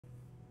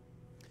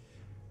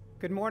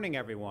Good morning,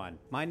 everyone.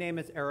 My name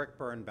is Eric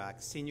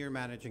Birnbach, Senior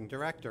Managing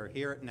Director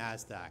here at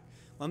Nasdaq.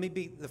 Let me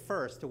be the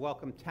first to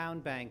welcome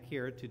TowneBank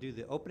here to do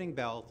the opening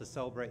bell to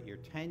celebrate your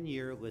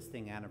 10-year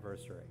listing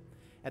anniversary.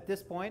 At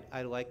this point,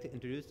 I'd like to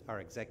introduce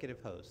our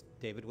executive host,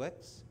 David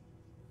Wicks.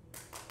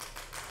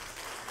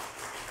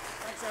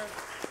 Thanks, Eric.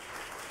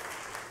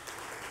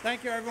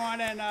 Thank you, everyone,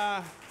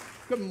 and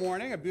good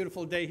morning. A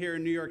beautiful day here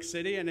in New York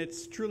City, and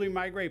it's truly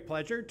my great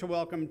pleasure to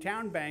welcome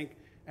TowneBank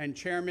and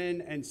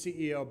Chairman and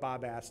CEO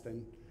Bob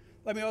Aston.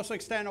 Let me also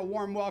extend a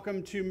warm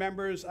welcome to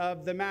members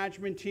of the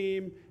management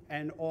team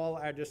and all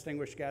our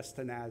distinguished guests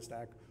to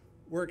Nasdaq.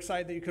 We're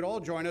excited that you could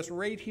all join us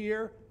right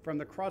here from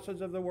the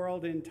crossroads of the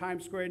world in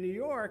Times Square, New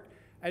York,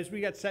 as we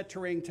get set to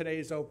ring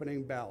today's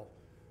opening bell.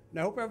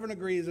 Now, I hope everyone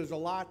agrees there's a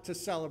lot to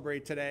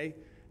celebrate today,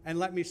 and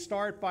let me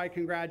start by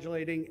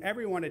congratulating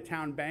everyone at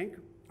TowneBank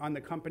on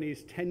the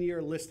company's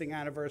 10-year listing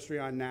anniversary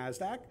on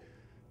Nasdaq.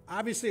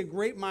 Obviously a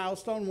great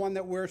milestone, one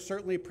that we're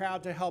certainly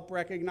proud to help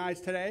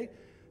recognize today.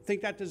 I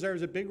think that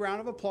deserves a big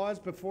round of applause.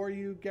 Before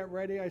you get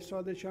ready, I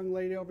saw this young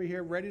lady over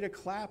here ready to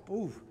clap.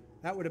 Ooh,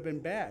 that would have been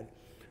bad.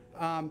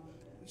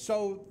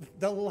 So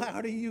the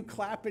louder you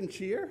clap and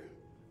cheer,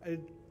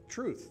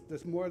 truth, the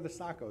more the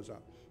stock goes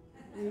up.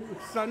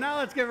 So now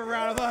let's give a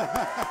round of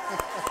applause.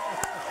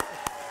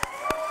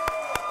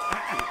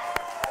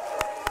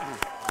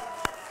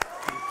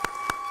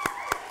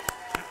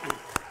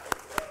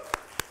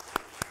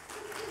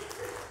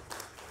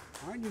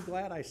 Aren't you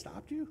glad I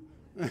stopped you?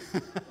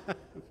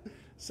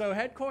 So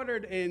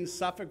headquartered in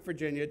Suffolk,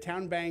 Virginia,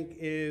 TowneBank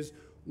is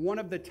one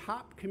of the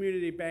top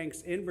community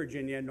banks in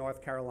Virginia and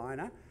North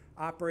Carolina,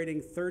 operating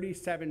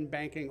 37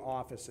 banking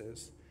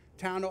offices.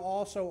 Town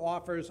also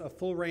offers a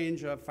full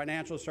range of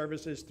financial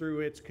services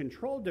through its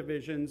control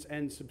divisions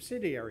and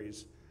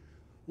subsidiaries.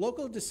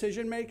 Local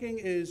decision-making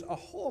is a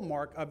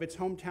hallmark of its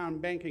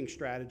hometown banking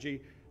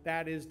strategy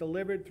that is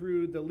delivered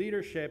through the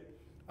leadership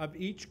of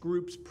each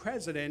group's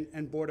president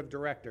and board of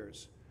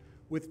directors.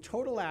 With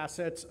total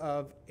assets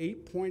of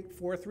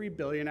 $8.43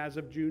 billion as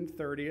of June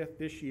 30th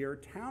this year,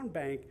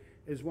 TowneBank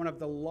is one of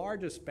the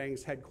largest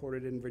banks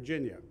headquartered in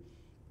Virginia.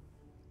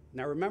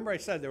 Now remember I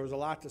said there was a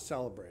lot to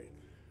celebrate.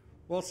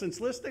 Well, since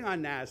listing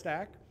on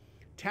Nasdaq,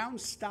 Town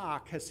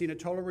stock has seen a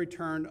total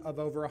return of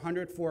over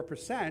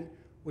 104%,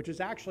 which is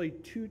actually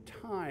 2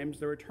 times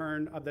the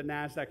return of the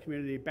Nasdaq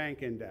Community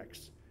Bank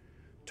Index.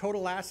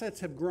 Total assets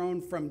have grown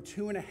from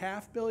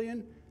 $2.5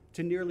 billion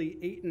to nearly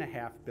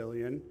 $8.5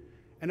 billion.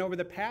 And over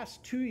the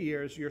past 2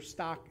 years, your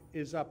stock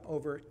is up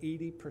over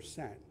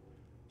 80%.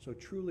 So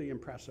truly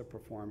impressive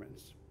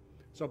performance.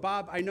 So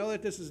Bob, I know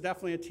that this is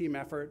definitely a team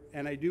effort,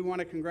 and I do want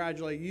to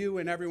congratulate you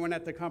and everyone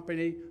at the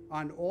company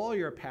on all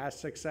your past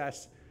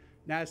success.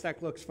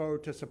 Nasdaq looks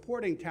forward to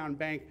supporting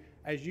TowneBank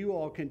as you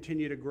all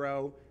continue to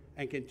grow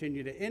and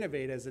continue to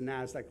innovate as a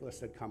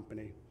Nasdaq-listed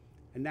company.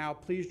 And now,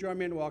 please join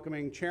me in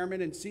welcoming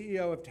Chairman and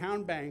CEO of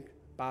TowneBank,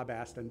 Bob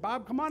Aston.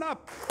 Bob, come on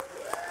up.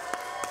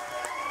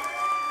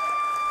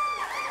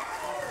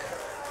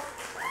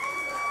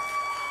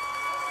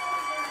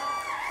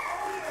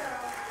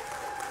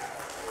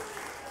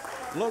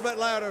 A little bit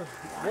louder,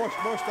 more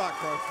stock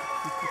price.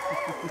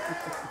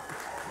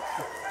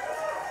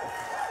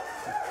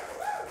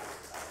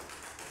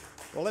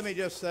 Well, let me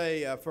just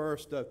say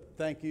first,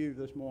 thank you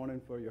this morning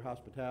for your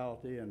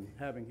hospitality and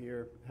having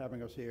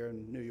us here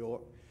in New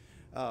York.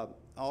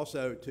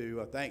 Also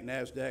to thank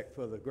Nasdaq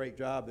for the great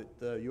job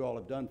that you all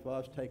have done for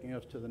us, taking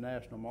us to the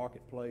national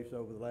marketplace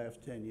over the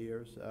last 10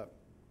 years.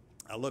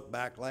 I looked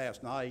back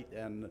last night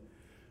and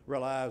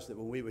realized that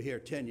when we were here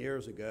 10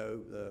 years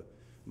ago, the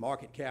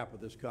market cap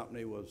of this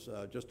company was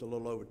just a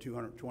little over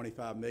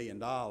 $225 million.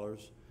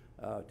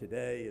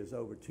 Today is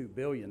over $2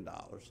 billion.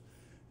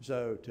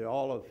 So to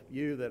all of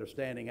you that are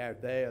standing out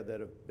there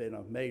that have been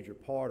a major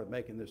part of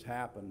making this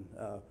happen,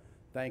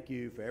 thank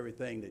you for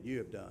everything that you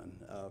have done.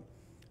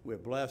 We're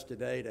blessed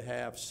today to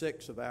have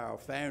 6 of our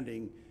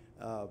founding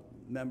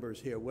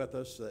members here with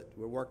us that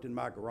worked in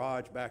my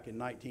garage back in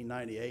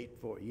 1998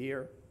 for a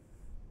year.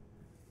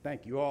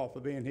 Thank you all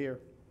for being here.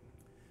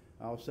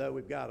 Also,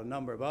 we've got a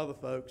number of other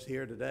folks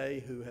here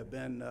today who have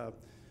been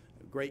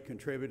great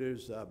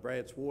contributors.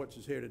 Brad Swartz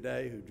is here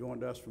today, who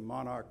joined us from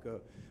Monarch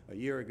a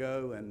year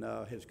ago and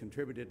has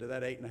contributed to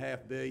that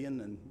 $8.5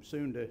 billion and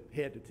soon to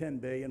head to $10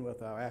 billion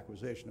with our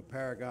acquisition of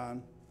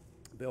Paragon.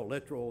 Bill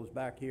Littrell is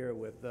back here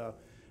with our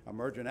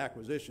merger and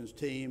acquisitions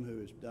team, who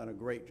has done a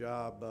great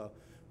job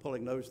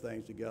pulling those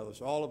things together.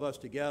 So all of us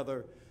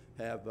together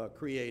have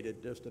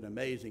created just an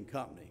amazing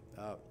company.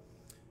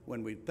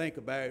 When we think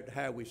about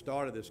how we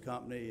started this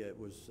company, it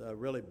was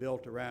really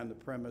built around the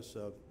premise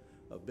of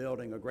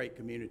building a great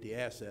community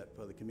asset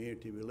for the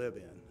community we live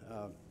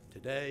in.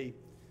 Today,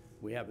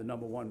 we have the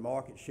 #1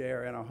 market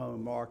share in our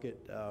home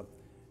market,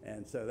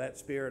 and so that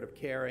spirit of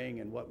caring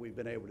and what we've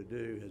been able to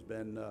do has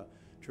been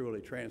truly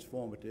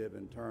transformative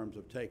in terms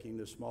of taking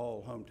this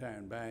small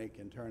hometown bank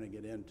and turning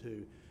it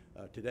into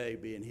today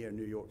being here in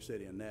New York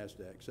City and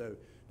Nasdaq. So,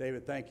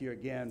 David, thank you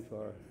again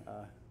for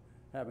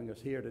having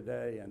us here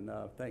today, and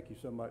thank you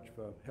so much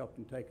for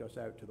helping take us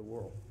out to the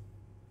world.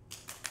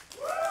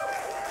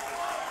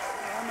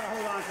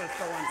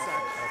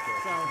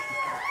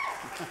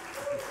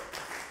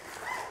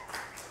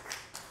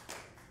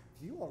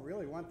 You all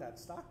really want that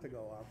stock to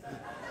go up.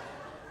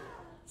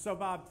 So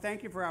Bob,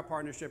 thank you for our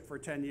partnership for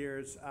 10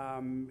 years.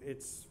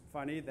 It's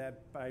funny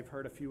that I've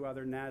heard a few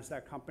other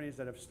Nasdaq companies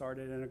that have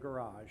started in a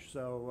garage.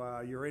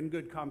 So you're in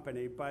good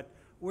company, but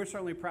we're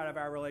certainly proud of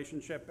our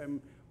relationship, and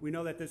we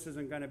know that this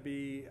isn't going to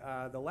be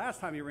the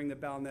last time you ring the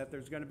bell, and that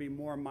there's going to be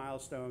more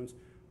milestones.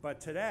 But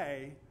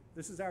today,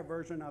 this is our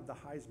version of the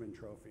Heisman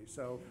Trophy.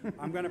 So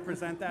I'm going to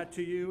present that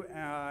to you,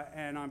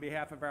 and on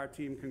behalf of our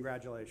team,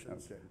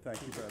 congratulations. Okay,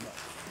 thank you very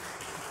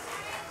much.